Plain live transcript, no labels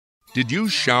Did you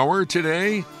shower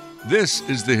today? This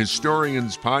is the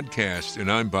Historians Podcast,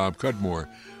 and I'm Bob Cudmore.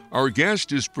 Our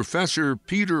guest is Professor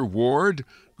Peter Ward.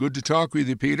 Good to talk with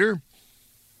you, Peter.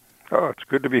 Oh, it's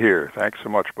good to be here. Thanks so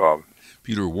much, Bob.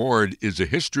 Peter Ward is a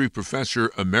history professor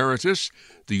emeritus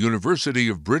at the University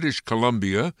of British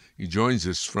Columbia. He joins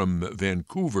us from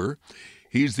Vancouver.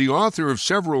 He's the author of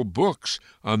several books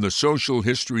on the social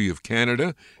history of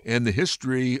Canada and the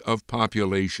history of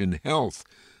population health.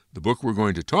 The book we're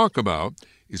going to talk about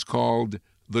is called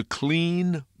The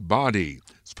Clean Body.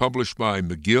 It's published by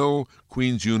McGill,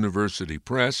 Queen's University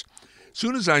Press. As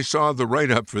soon as I saw the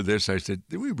write-up for this, I said,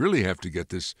 do we really have to get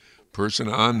this person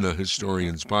on the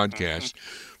Historians Podcast?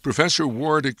 Professor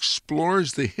Ward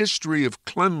explores the history of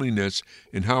cleanliness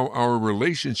and how our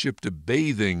relationship to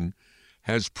bathing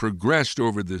has progressed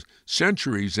over the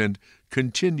centuries and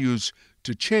continues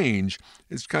to change.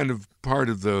 It's kind of part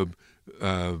of the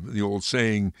old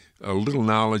saying, a little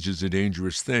knowledge is a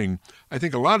dangerous thing. I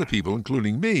think a lot of people,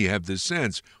 including me, have this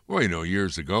sense, well,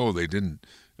 years ago they didn't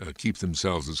keep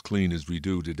themselves as clean as we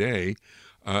do today.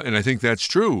 And I think that's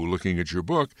true, looking at your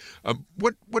book.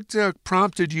 What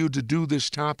prompted you to do this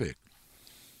topic?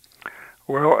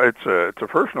 Well, it's a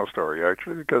personal story,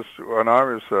 actually, because when I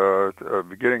was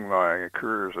beginning my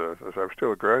career as I was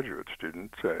still a graduate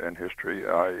student in history,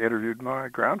 I interviewed my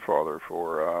grandfather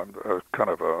for kind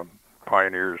of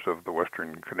pioneers of the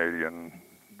Western Canadian,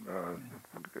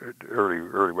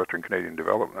 early Western Canadian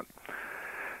development.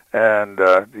 And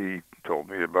he told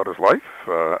me about his life,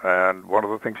 and one of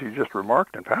the things he just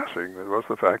remarked in passing was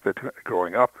the fact that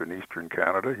growing up in eastern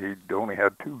Canada, he'd only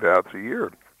had 2 baths a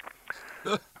year.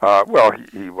 Well,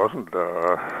 he wasn't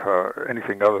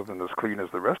anything other than as clean as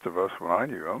the rest of us when I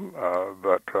knew him,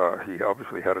 but he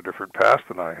obviously had a different past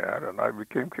than I had, and I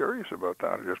became curious about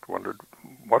that. I just wondered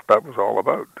what that was all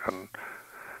about, and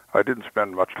I didn't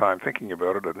spend much time thinking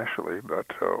about it initially, but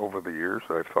over the years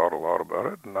I've thought a lot about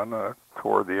it, and then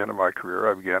toward the end of my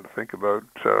career I began to think about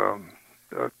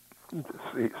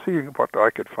seeing what I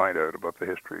could find out about the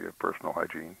history of personal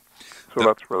hygiene. So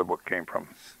that's where the book came from.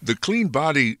 The Clean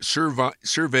Body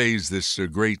surveys this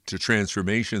great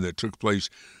transformation that took place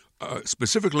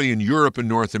specifically in Europe and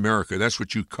North America. That's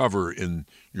what you cover in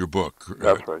your book.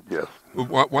 That's right, yes.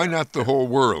 Why not the whole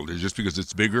world? Is it just because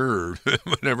it's bigger or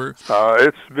whatever?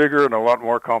 It's bigger and a lot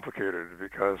more complicated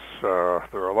because there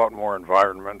are a lot more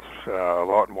environments, a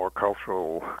lot more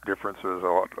cultural differences,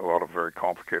 a lot of very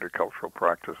complicated cultural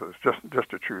practices.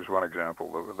 Just to choose one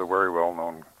example, the very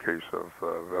well-known case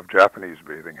of Japanese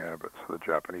bathing habits, the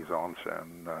Japanese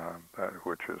onsen,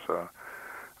 which is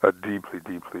a deeply,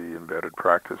 deeply embedded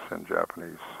practice in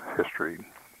Japanese history.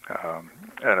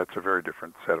 And it's a very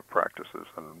different set of practices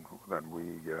than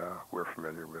we're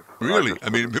familiar with. Really? I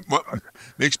mean, what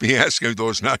makes me ask, though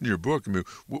it's not in your book, I mean,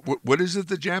 what is it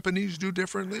the Japanese do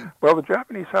differently? Well, the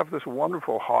Japanese have this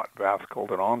wonderful hot bath called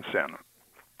an onsen.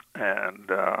 And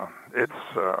it's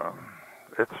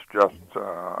just,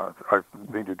 I've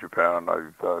been to Japan,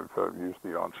 I've used the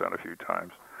onsen a few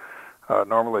times.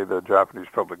 Normally, the Japanese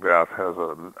public bath has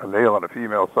a male and a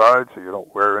female side, so you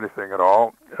don't wear anything at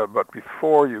all. But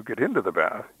before you get into the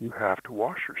bath, you have to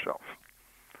wash yourself.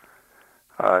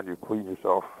 You clean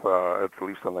yourself, at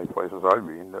least in the places I've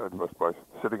been, just by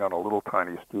sitting on a little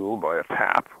tiny stool by a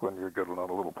tap when you're getting on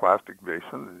a little plastic basin,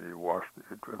 and you wash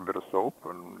a bit of soap,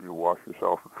 and you wash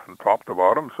yourself from top to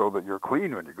bottom so that you're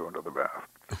clean when you go into the bath.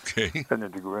 Okay. And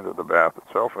then you go into the bath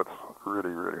itself, it's really,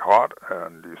 really hot,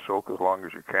 and you soak as long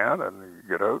as you can, and you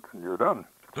get out, and you're done.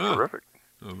 It's terrific.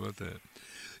 How about that?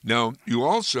 Now, you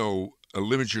also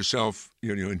limit yourself,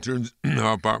 in terms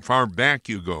of how far back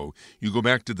you go. You go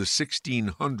back to the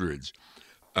 1600s.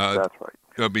 That's right.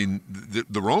 I mean,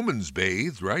 the Romans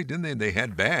bathed, right? Didn't they? They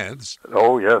had baths.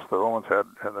 Oh, yes, the Romans had,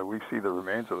 and we see the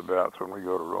remains of the baths when we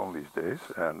go to Rome these days,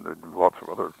 and lots of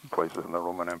other places in the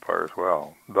Roman Empire as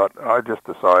well. But I just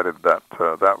decided that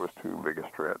that was too big a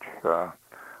stretch.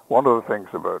 One of the things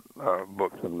about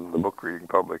books and the book reading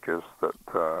public is that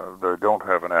they don't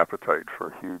have an appetite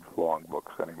for huge, long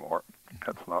books anymore.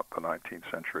 That's not the 19th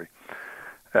century.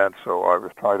 And so I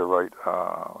was trying to write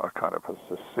a kind of a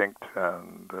succinct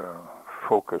and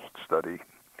focused study.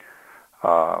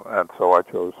 And so I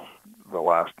chose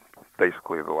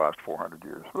basically the last 400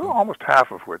 years, almost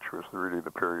half of which was really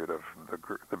the period of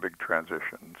the big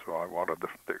transition. So I wanted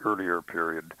the earlier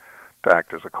period to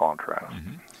act as a contrast.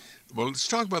 Mm-hmm. Well, let's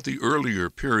talk about the earlier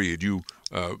period. You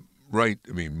write,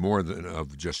 more than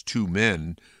of just 2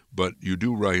 men, but you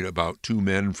do write about 2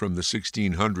 men from the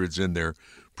 1600s and their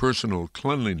personal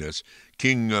cleanliness.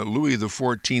 King Louis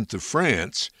XIV of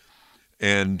France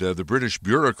and the British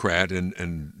bureaucrat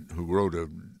and who wrote a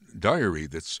diary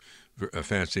that's a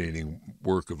fascinating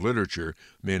work of literature,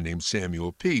 a man named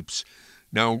Samuel Pepys.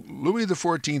 Now, Louis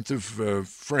XIV of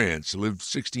France lived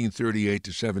 1638 to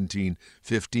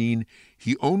 1715.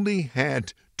 He only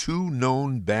had 2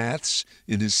 known baths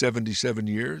in his 77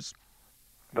 years.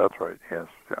 That's right, yes.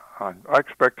 Yeah. I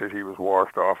expected he was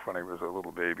washed off when he was a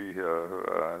little baby,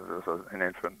 as an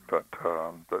infant, but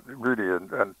really,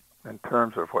 in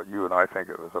terms of what you and I think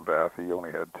of as a bath, he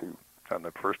only had 2. And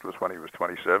the first was when he was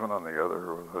 27, and the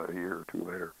other was a year or 2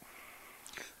 later.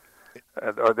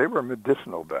 And, they were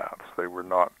medicinal baths. They were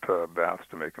not baths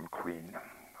to make him clean.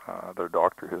 His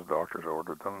doctors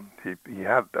ordered them. He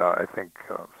had, I think,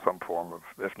 some form of,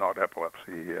 if not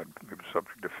epilepsy, he was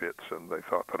subject to fits, and they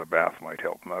thought that a bath might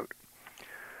help him out.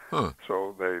 Huh.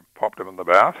 So they popped him in the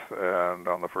bath, and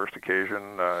on the first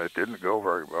occasion, it didn't go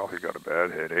very well. He got a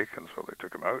bad headache, and so they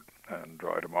took him out and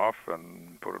dried him off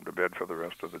and put him to bed for the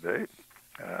rest of the day.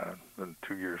 And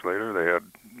 2 years later, they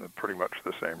had pretty much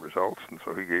the same results, and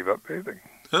so he gave up bathing.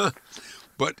 Huh.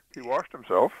 But he washed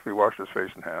himself. He washed his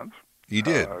face and hands. He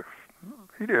did.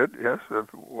 He did, yes.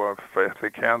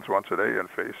 Thick hands once a day and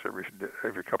face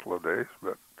every couple of days,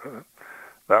 but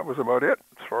that was about it,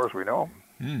 as far as we know.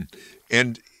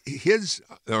 And his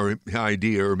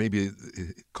idea, or maybe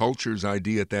culture's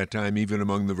idea at that time, even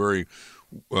among the very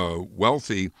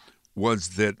wealthy,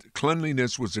 was that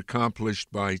cleanliness was accomplished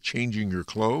by changing your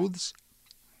clothes?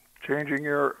 Changing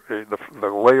the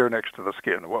layer next to the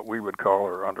skin, what we would call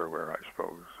our underwear, I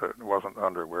suppose. It wasn't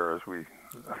underwear as we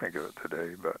think of it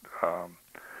today, but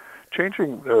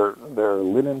changing their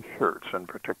linen shirts in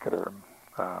particular.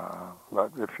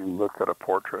 If you look at a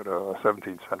portrait, a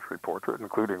 17th century portrait,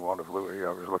 including one of Louis,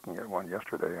 I was looking at one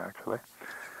yesterday actually,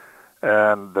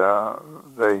 and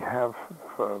they have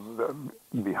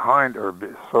behind, or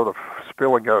sort of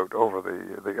spilling out over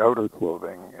the outer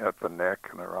clothing at the neck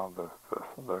and around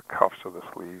the cuffs of the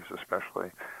sleeves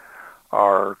especially,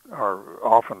 are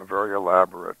often very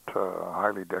elaborate,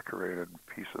 highly decorated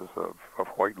pieces of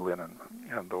white linen,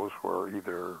 and those were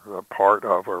either a part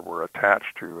of or were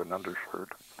attached to an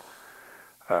undershirt.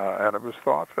 And it was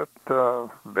thought that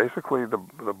basically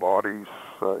the body's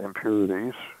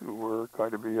impurities were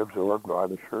going to be absorbed by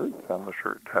the shirt, and the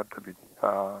shirt had to be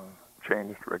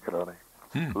changed regularly.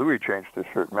 Louis changed his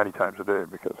shirt many times a day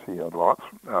because he had lots,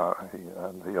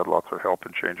 and he had lots of help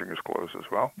in changing his clothes as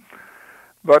well.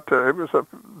 But it was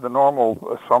the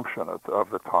normal assumption of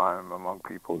the time among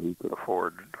people who could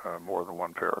afford more than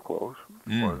one pair of clothes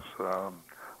was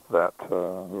that,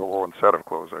 or one set of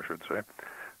clothes, I should say,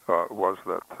 was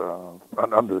that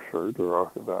an undershirt,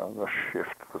 or a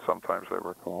shift, sometimes they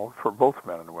were called, for both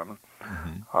men and women,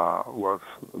 was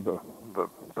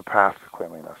the path to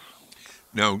cleanliness.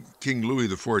 Now, King Louis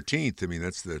XIV, I mean,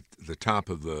 that's the top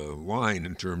of the line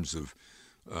in terms of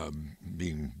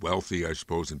being wealthy, I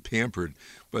suppose, and pampered.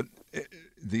 But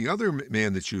the other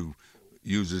man that you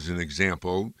use as an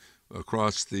example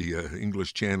across the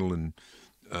English Channel in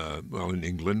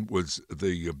England was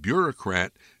the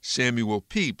bureaucrat Samuel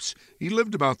Pepys. He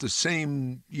lived about the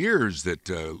same years that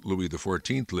Louis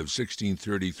XIV lived,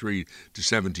 1633 to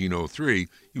 1703.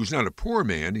 He was not a poor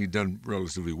man. He'd done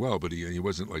relatively well, but he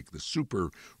wasn't like the super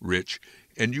rich.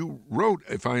 And you wrote,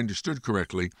 if I understood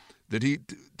correctly, that he,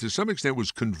 to some extent,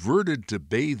 was converted to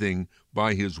bathing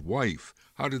by his wife.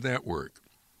 How did that work?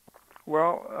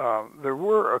 Well, there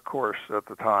were, of course, at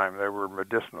the time, there were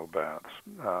medicinal baths,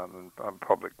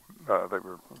 public. They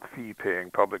were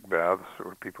fee-paying public baths,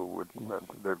 where people would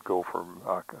go for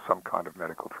some kind of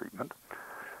medical treatment.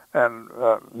 And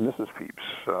Mrs.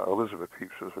 Pepys, Elizabeth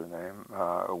Pepys was her name,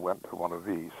 went to one of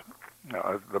these.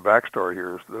 The backstory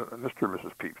here is that Mr. and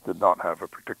Mrs. Pepys did not have a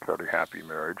particularly happy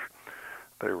marriage.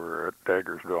 They were at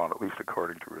daggers drawn, at least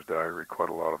according to his diary, quite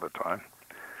a lot of the time.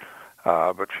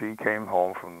 But she came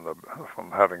home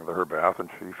from having her bath, and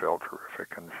she felt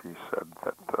terrific, and she said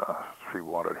that she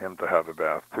wanted him to have a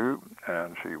bath too,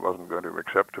 and she wasn't going to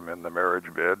accept him in the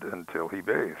marriage bed until he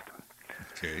bathed.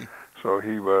 Okay. So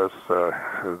he was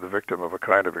the victim of a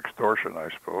kind of extortion, I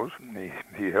suppose.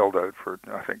 He held out for,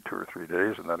 I think, 2 or 3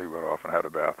 days, and then he went off and had a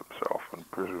bath himself, and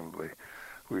presumably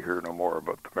we hear no more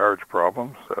about the marriage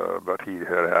problems, but he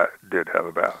did have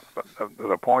a bath. But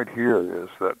the point here is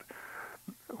that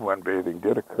when bathing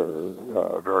did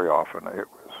occur, very often it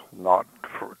was not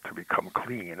to become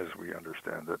clean as we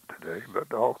understand it today, but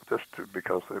just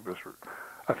because it was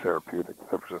a therapeutic.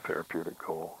 There was a therapeutic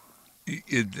goal.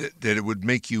 That it would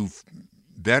make you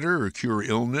better or cure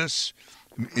illness?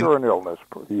 Cure an illness,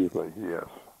 easily, yes.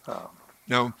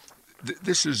 Now,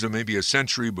 this is maybe a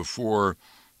century before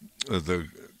the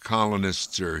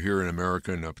colonists are here in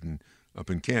America and up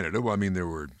in Canada. Well, I mean, there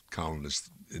were colonists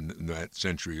in that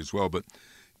century as well, but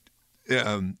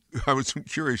I was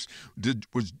curious. Did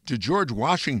George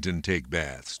Washington take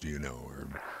baths? Do you know? Or?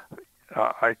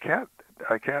 I can't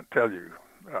tell you.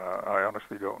 I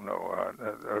honestly don't know.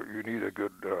 You need a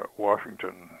good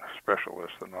Washington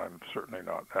specialist, and I'm certainly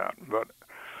not that. But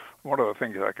one of the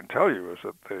things I can tell you is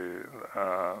that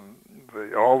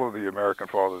all of the American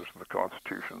fathers of the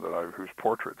Constitution whose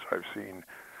portraits I've seen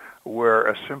wear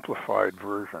a simplified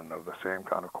version of the same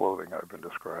kind of clothing I've been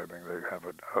describing. They have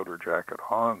an outer jacket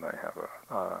on. They have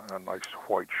a nice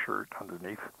white shirt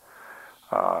underneath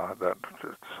that,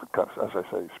 as I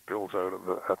say, spills out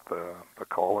at the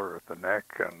collar, at the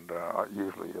neck, and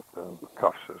usually at the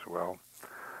cuffs as well.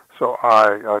 So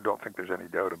I don't think there's any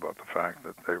doubt about the fact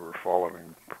that they were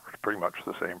following pretty much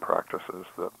the same practices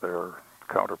that their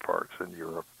counterparts in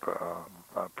Europe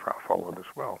followed as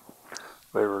well.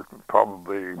 They were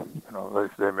probably,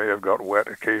 they may have got wet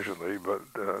occasionally, but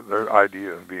their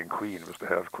idea of being clean was to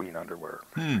have clean underwear.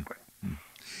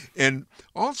 And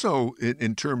also,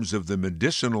 in terms of the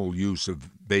medicinal use of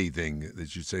bathing,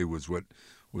 that you say was what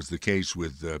was the case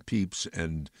with Pepys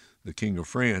and the King of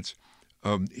France,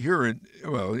 here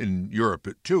in Europe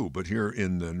too, but here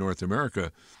in North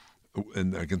America,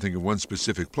 and I can think of one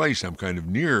specific place. I'm kind of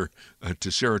near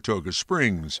to Saratoga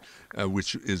Springs,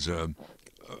 which is a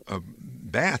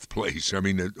bath place. I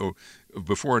mean,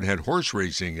 before it had horse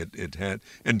racing, it had,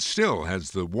 and still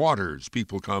has the waters.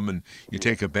 People come and you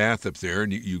take a bath up there,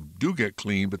 and you do get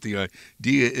clean, but the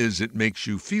idea is it makes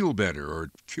you feel better, or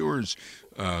it cures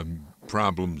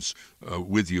problems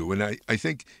with you. And I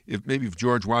think if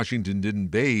George Washington didn't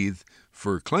bathe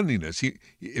for cleanliness,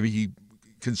 he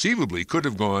conceivably could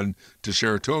have gone to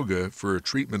Saratoga for a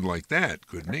treatment like that,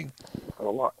 couldn't he?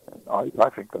 I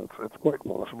think it's quite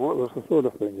possible. It was the sort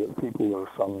of thing that people of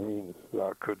some means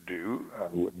could do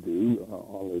and would do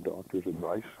on their doctor's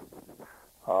advice.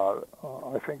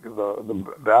 I think the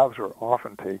baths are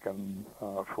often taken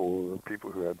for people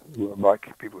who had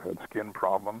skin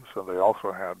problems, and they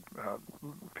also had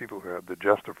people who had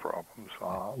digestive problems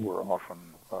were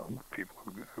often people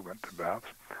who went to baths.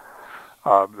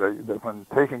 When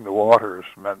taking the waters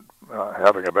meant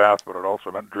having a bath, but it also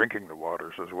meant drinking the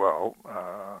waters as well.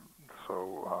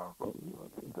 So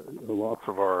lots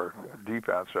of our deep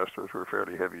ancestors were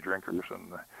fairly heavy drinkers,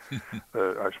 and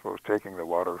I suppose taking the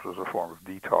waters was a form of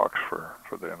detox for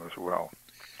them as well.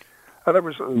 And there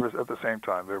was at the same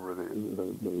time there were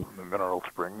the mineral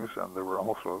springs, and there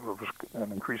was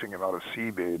an increasing amount of sea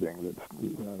bathing that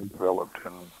developed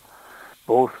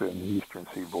both in the eastern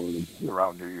seaboard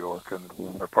around New York and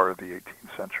a part of the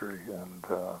 18th century, and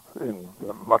in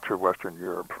much of Western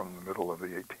Europe from the middle of the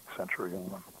 18th century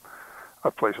on.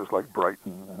 Places like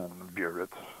Brighton and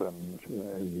Biarritz and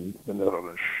the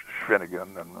Netherlands,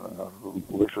 Schwenningen, and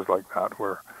places like that,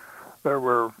 where there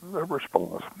were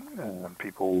spas, and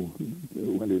people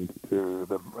went into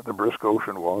the brisk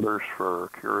ocean waters for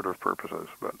curative purposes.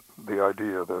 But the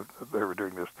idea that they were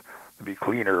doing this to be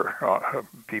cleaner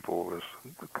people was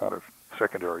kind of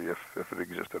secondary, if it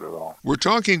existed at all. We're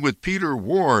talking with Peter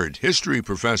Ward, history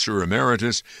professor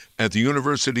emeritus at the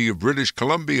University of British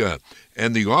Columbia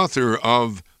and the author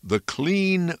of The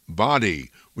Clean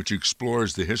Body, which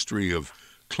explores the history of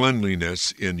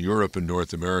cleanliness in Europe and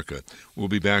North America. We'll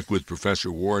be back with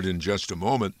Professor Ward in just a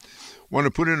moment. Want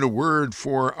to put in a word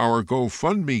for our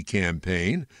GoFundMe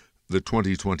campaign. The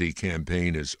 2020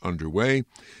 campaign is underway.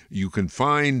 You can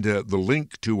find the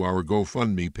link to our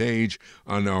GoFundMe page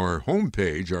on our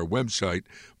homepage, our website,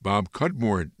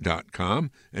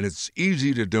 bobcudmore.com, and it's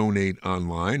easy to donate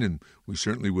online, and we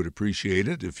certainly would appreciate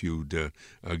it if you'd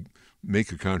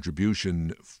make a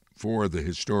contribution for the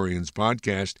Historians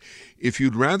Podcast. If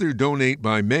you'd rather donate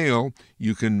by mail,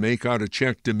 you can make out a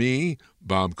check to me,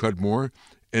 Bob Cudmore,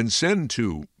 and send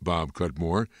to Bob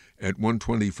Cudmore at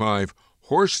 125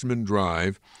 Horstman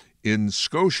Drive in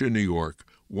Scotia, New York,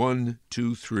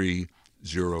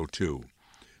 12302.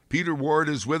 Peter Ward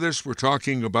is with us. We're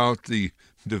talking about the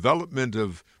development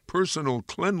of personal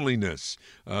cleanliness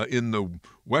in the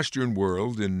Western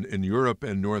world, in Europe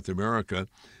and North America.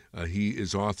 He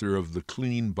is author of The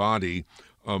Clean Body,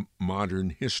 Modern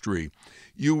History.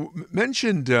 You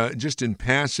mentioned just in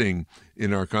passing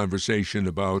in our conversation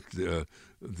about the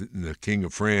King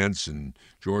of France and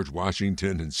George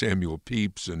Washington and Samuel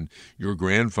Pepys and your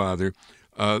grandfather.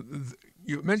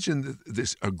 You mentioned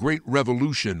a great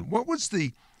revolution. What was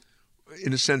the,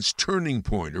 in a sense, turning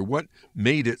point, or what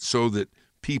made it so that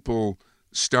people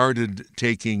started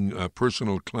taking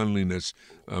personal cleanliness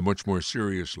much more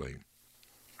seriously?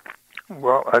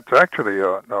 Well, it's actually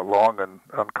a long and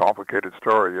uncomplicated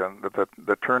story, and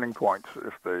the turning points,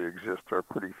 if they exist, are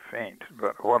pretty faint.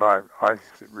 But what I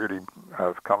really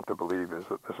have come to believe is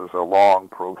that this is a long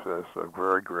process of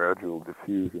very gradual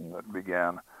diffusion that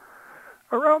began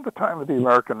around the time of the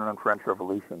American and French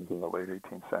revolutions in the late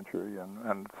 18th century,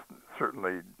 and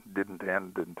certainly didn't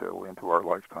end until into our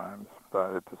lifetimes.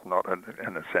 It has not,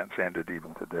 in a sense, ended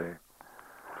even today.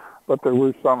 But there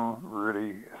were some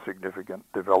really significant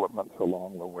developments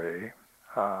along the way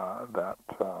that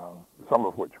some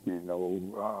of which we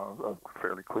know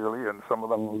fairly clearly, and some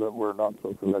of them that we're not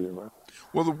so familiar with.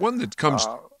 Well, the one that comes,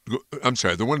 I'm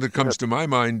sorry, the one that comes to my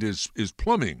mind is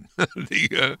plumbing.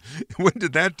 When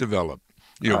did that develop?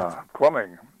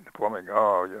 Plumbing.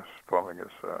 Oh yes, plumbing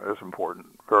is important,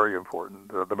 very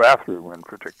important. The bathroom in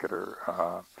particular.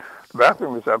 The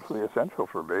bathroom is absolutely essential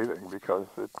for bathing because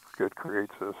it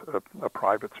creates a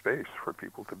private space for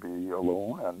people to be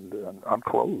alone and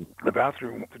unclothed. The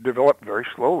bathroom developed very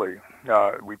slowly.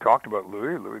 We talked about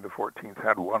Louis. Louis XIV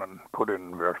had one and put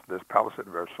in this palace at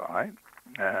Versailles.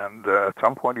 And at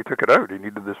some point he took it out. He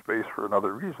needed the space for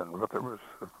another reason. But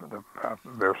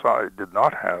Versailles did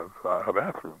not have a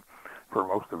bathroom for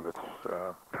most of its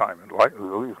time, in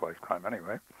Louis' lifetime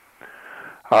anyway.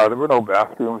 There were no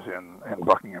bathrooms in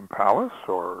Buckingham Palace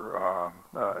or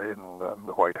in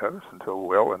the White House until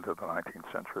well into the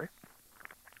 19th century.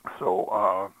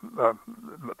 So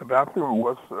the bathroom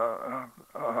was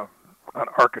an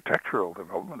architectural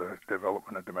development, a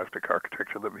development of domestic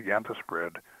architecture that began to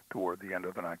spread toward the end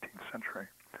of the 19th century.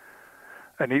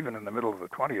 And even in the middle of the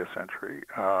 20th century,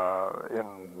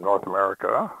 in North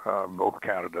America, both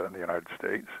Canada and the United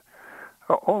States,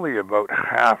 only about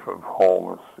half of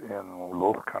homes in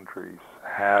both countries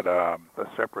had a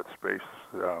separate space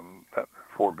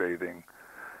for bathing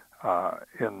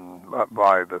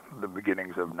by the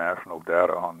beginnings of national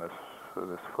data on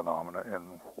this phenomena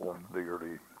in the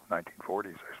early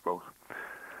 1940s, I suppose.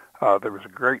 There was a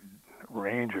great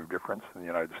range of difference in the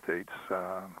United States.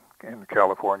 In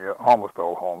California, almost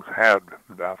all homes had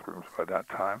bathrooms by that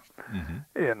time. Mm-hmm.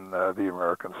 In the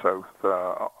American South,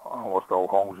 almost all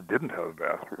homes didn't have a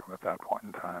bathroom at that point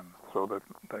in time. So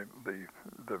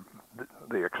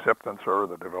the acceptance or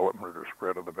the development or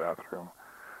spread of the bathroom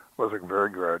was a very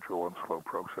gradual and slow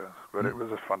process. But it was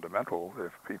fundamental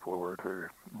if people were to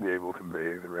be able to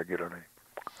bathe regularly.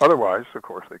 Otherwise, of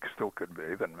course, they still could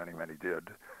bathe, and many, many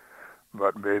did.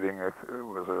 But bathing it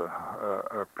was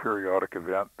a periodic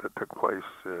event that took place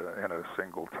in a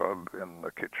single tub in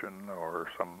the kitchen or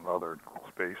some other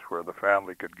space where the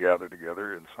family could gather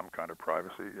together in some kind of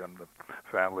privacy, and the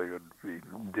family would be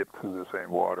dipped through the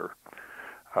same water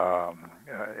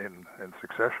in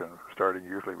succession, starting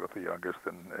usually with the youngest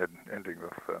and ending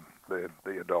with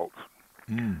the adults.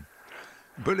 Mm.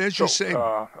 But as you say...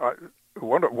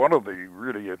 One of the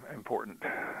really important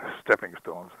stepping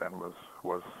stones then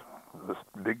was this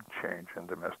big change in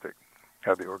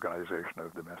the organization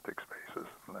of domestic spaces.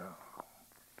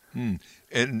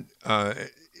 And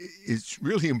it's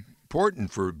really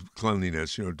important for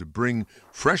cleanliness, to bring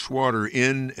fresh water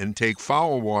in and take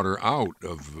foul water out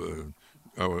of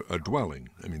a dwelling.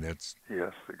 I mean, that's...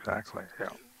 Yes, exactly, yeah.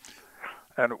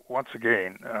 And once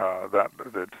again, that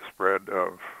the spread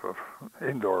of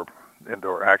indoor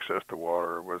access to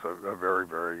water was a very,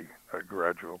 very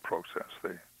gradual process.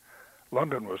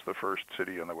 London was the first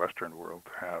city in the Western world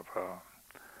to have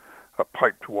a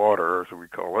piped water, as we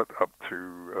call it, up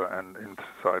to and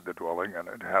inside the dwelling, and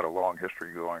it had a long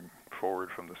history going forward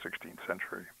from the 16th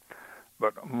century.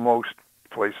 But most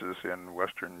places in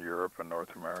Western Europe and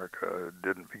North America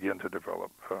didn't begin to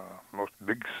develop. Most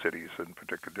big cities, in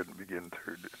particular, didn't begin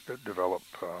to develop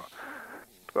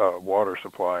water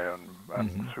supply and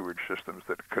mm-hmm. sewage systems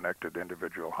that connected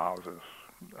individual houses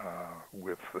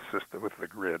with the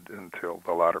grid until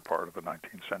the latter part of the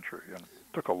 19th century. And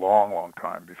it took a long, long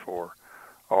time before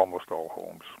almost all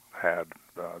homes had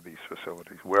these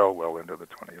facilities, well into the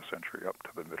 20th century, up to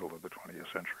the middle of the 20th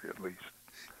century at least.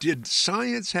 Did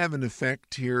science have an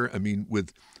effect here? I mean,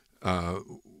 with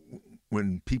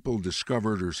when people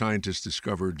discovered or scientists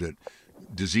discovered that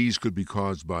disease could be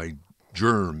caused by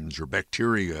germs or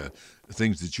bacteria,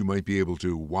 things that you might be able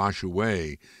to wash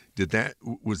away,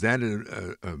 was that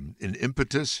an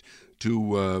impetus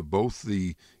to both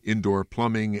the indoor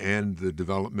plumbing and the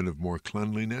development of more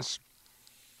cleanliness?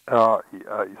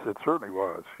 It certainly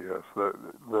was, yes.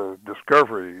 The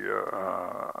discovery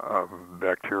of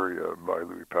bacteria by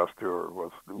Louis Pasteur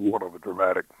was one of the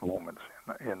dramatic moments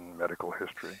in medical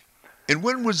history. And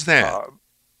when was that?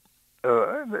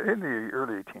 In the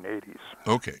early 1880s.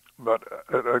 Okay. But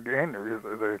again,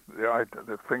 the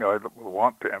thing I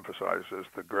want to emphasize is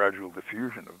the gradual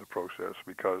diffusion of the process,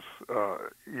 because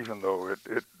even though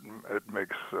it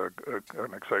makes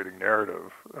an exciting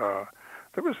narrative,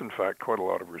 there was in fact quite a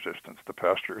lot of resistance to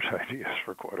Pasteur's ideas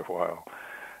for quite a while.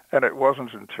 And it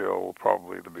wasn't until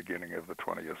probably the beginning of the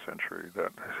 20th century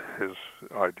that his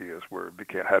ideas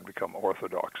had become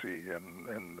orthodoxy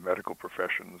in the medical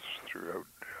professions throughout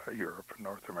Europe and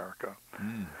North America.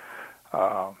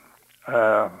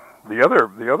 The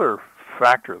other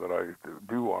factor that I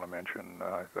do want to mention,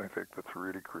 I think that's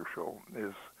really crucial,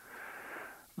 is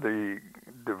the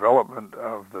development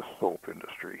of the soap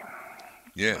industry.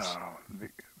 Yes.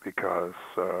 Because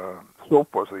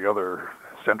soap was the other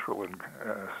central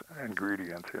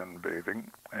ingredient in bathing,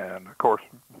 and of course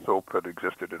soap had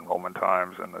existed in Roman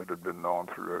times and it had been known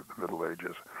throughout the Middle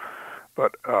Ages,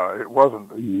 but it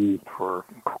wasn't used for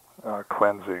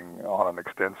cleansing on an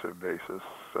extensive basis,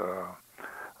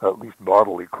 at least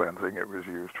bodily cleansing. It was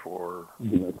used for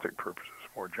domestic purposes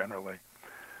more generally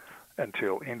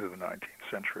until into the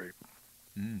 19th century.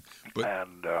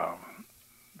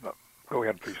 Go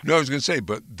ahead, please. No, I was going to say,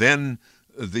 but then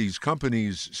these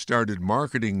companies started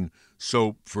marketing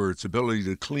soap for its ability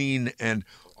to clean and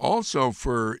also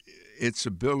for its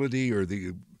ability, or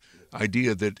the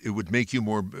idea that it would make you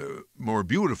more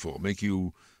beautiful, make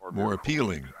you more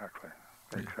appealing.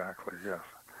 Exactly, yes.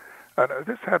 And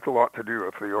this had a lot to do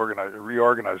with the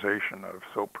reorganization of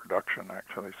soap production,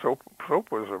 actually. Soap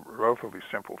was a relatively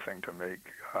simple thing to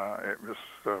make. It was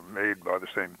made by the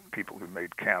same people who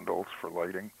made candles for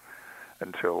lighting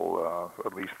until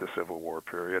at least the Civil War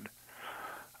period.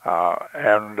 It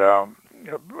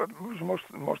was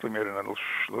mostly made in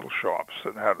little shops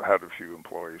and had a few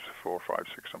employees, 4, 5,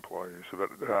 6 employees.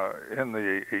 But in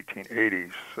the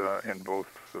 1880s, in both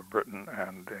Britain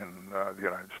and in the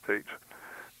United States,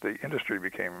 the industry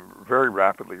became very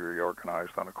rapidly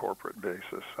reorganized on a corporate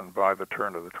basis. And by the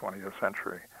turn of the 20th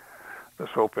century, the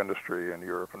soap industry in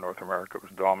Europe and North America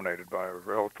was dominated by a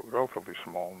relatively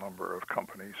small number of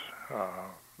companies,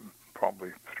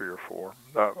 probably 3 or 4,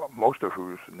 most of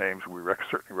whose names we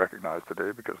certainly recognize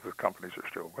today because the companies are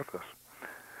still with us.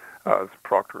 It's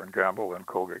Procter & Gamble and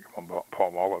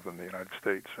Colgate-Palmolive in the United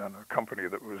States, and a company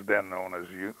that was then known as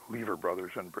Lever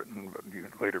Brothers in Britain, but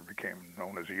later became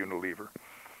known as Unilever.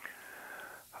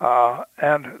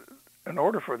 And in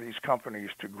order for these companies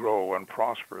to grow and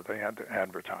prosper, they had to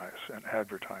advertise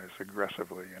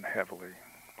aggressively and heavily.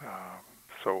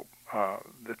 So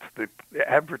it's the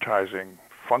advertising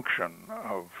function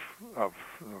of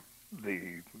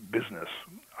the business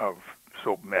of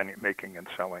soap making and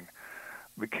selling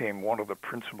became one of the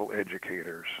principal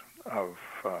educators of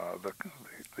the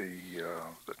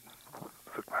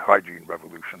hygiene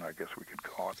revolution, I guess we could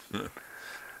call it.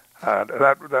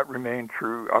 That remained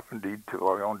true up indeed to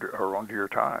our own dear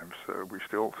times. We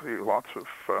still see lots of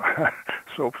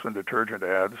soaps and detergent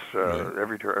ads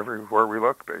everywhere we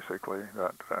look, basically.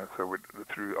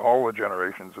 Through all the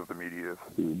generations of the media,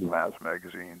 through the mass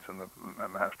magazines and the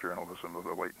mass journalism of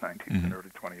the late 19th and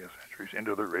early 20th centuries,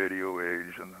 into the radio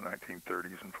age in the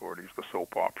 1930s and 40s, the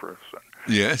soap operas,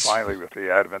 and finally with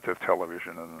the advent of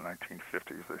television in the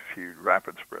 1950s, the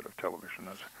rapid spread of television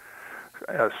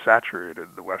has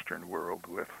saturated the Western world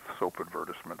with soap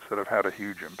advertisements that have had a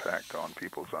huge impact on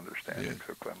people's understandings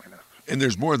of cleanliness. And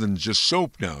there's more than just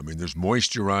soap now. I mean, there's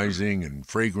moisturizing and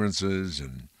fragrances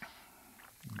and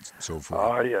so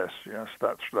forth. Yes,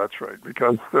 that's right.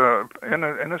 Because in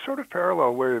a sort of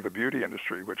parallel way, the beauty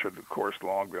industry, which had, of course,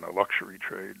 long been a luxury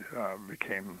trade,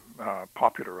 became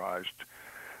popularized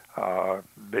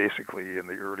basically in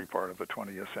the early part of the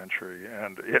 20th century,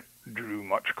 and it drew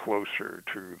much closer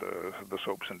to the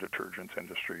soaps and detergents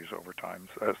industries over time,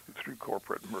 as through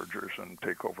corporate mergers and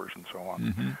takeovers and so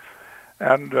on.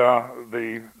 And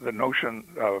the notion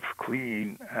of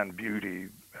clean and beauty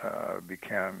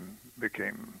became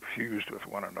fused with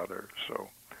one another. So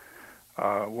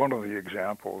one of the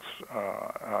examples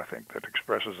I think that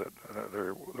expresses it,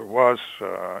 there was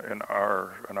in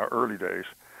our early days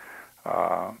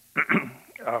a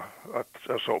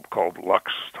soap called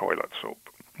Lux Toilet Soap.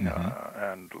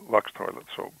 And Lux Toilet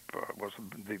Soap was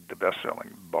the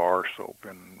best-selling bar soap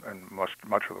in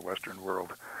much of the Western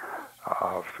world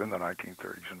in the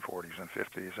 1930s and 40s and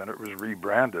 50s, and it was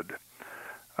rebranded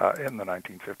in the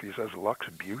 1950s as Lux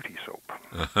Beauty Soap.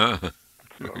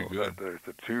 So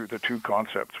the two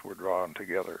concepts were drawn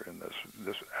together in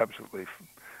this absolutely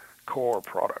core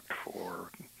product for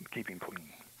keeping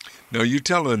clean. Now, you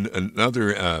tell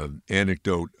another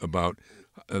anecdote about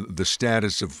the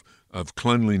status of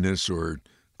cleanliness or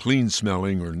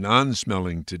clean-smelling or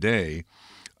non-smelling today.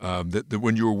 That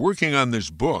when you were working on this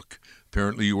book,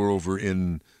 apparently you were over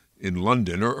in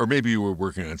London, or maybe you were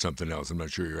working on something else. I'm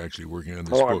not sure you're actually working on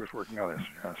this book. I was working on this,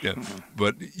 yes. Yeah. Mm-hmm.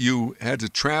 But you had to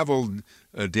travel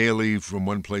daily from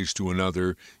one place to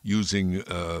another using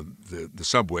the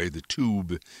subway, the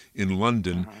tube in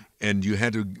London, and you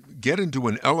had to get into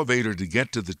an elevator to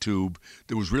get to the tube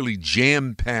that was really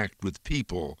jam-packed with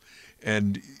people.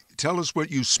 And tell us what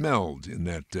you smelled in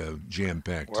that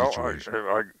jam-packed situation.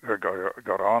 Well, I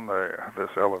got on this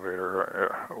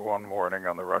elevator one morning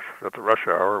at the rush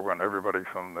hour when everybody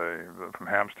from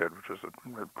Hampstead, which is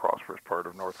a prosperous part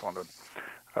of North London,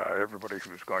 everybody who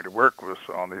was going to work was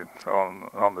on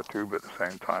the tube at the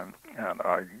same time, and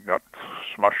I got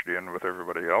smushed in with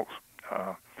everybody else.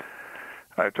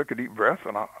 I took a deep breath,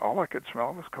 and all I could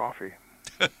smell was coffee.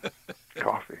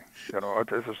 Coffee.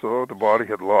 It's as though the body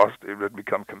it had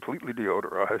become completely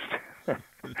deodorized.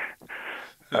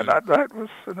 And that was,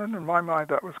 and then in my mind,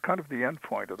 that was kind of the end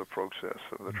point of the process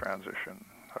of the transition.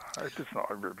 It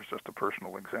was just a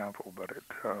personal example, but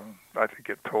I think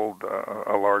it told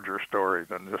a larger story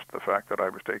than just the fact that I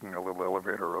was taking a little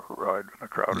elevator ride in a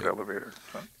crowded elevator.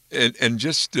 So. And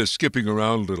just skipping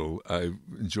around a little, I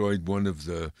enjoyed one of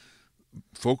the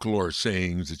folklore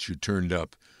sayings that you turned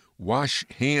up. Wash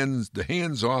the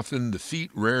hands often, the feet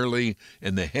rarely,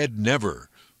 and the head never.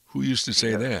 Who used to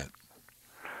say that?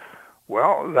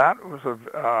 Well, that was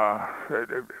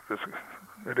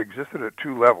it existed at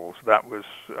two levels. That was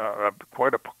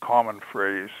quite a common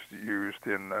phrase used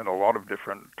in a lot of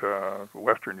different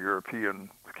Western European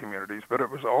communities, but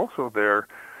it was also there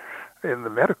in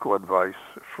the medical advice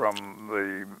from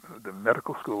the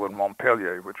medical school in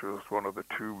Montpellier, which was one of the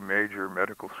two major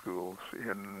medical schools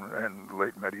in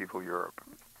late medieval Europe.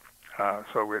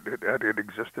 So it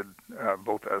existed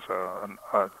both as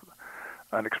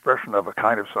an expression of a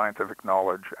kind of scientific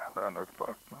knowledge and a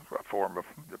form of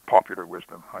popular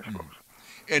wisdom, I suppose.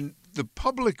 And the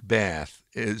public bath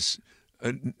is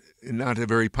not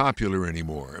very popular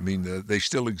anymore. I mean, they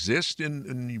still exist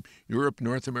in Europe,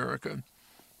 North America?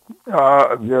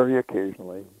 Very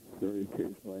occasionally.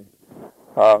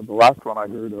 The last one I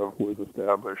heard of was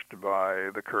established by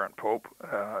the current Pope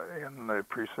in the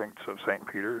precincts of St.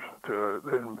 Peter's,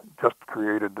 just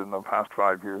created in the past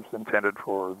 5 years, intended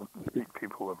for the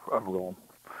people of Rome.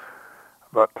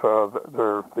 But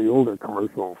the older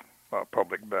commercial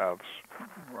public baths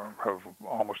have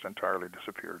almost entirely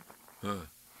disappeared.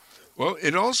 Well,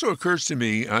 it also occurs to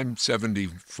me, I'm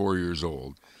 74 years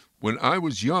old. When I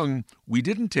was young, we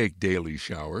didn't take daily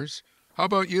showers. How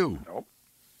about you? Nope.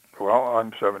 Well,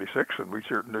 I'm 76, and we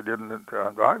certainly didn't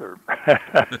either.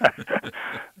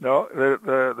 No,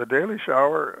 the daily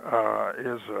shower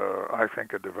is, I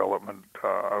think, a development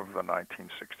of the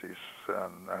 1960s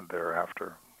and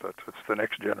thereafter. That it's the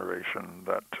next generation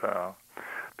that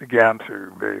began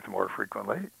to bathe more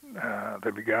frequently.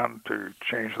 They began to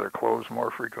change their clothes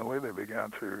more frequently. They began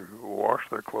to wash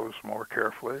their clothes more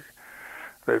carefully.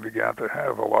 They began to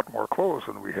have a lot more clothes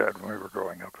than we had when we were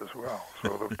growing up as well.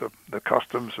 So the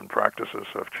customs and practices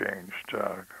have changed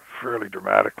fairly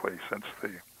dramatically since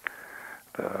the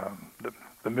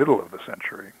middle of the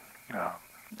century.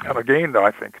 And again,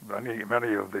 I think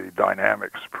many of the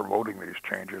dynamics promoting these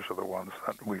changes are the ones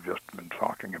that we've just been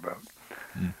talking about.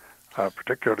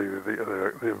 Particularly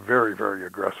the very, very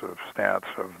aggressive stance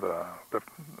of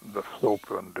the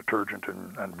soap and detergent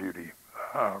and beauty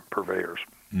purveyors.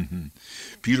 Mm-hmm.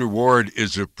 Peter Ward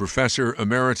is a professor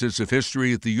emeritus of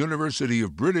history at the University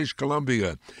of British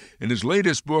Columbia, and his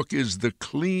latest book is The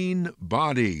Clean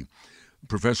Body.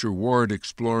 Professor Ward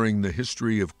exploring the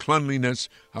history of cleanliness,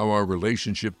 how our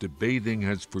relationship to bathing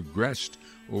has progressed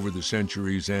over the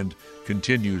centuries and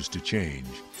continues to change.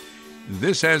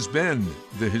 This has been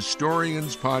the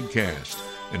Historians Podcast,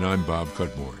 and I'm Bob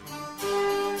Cudmore.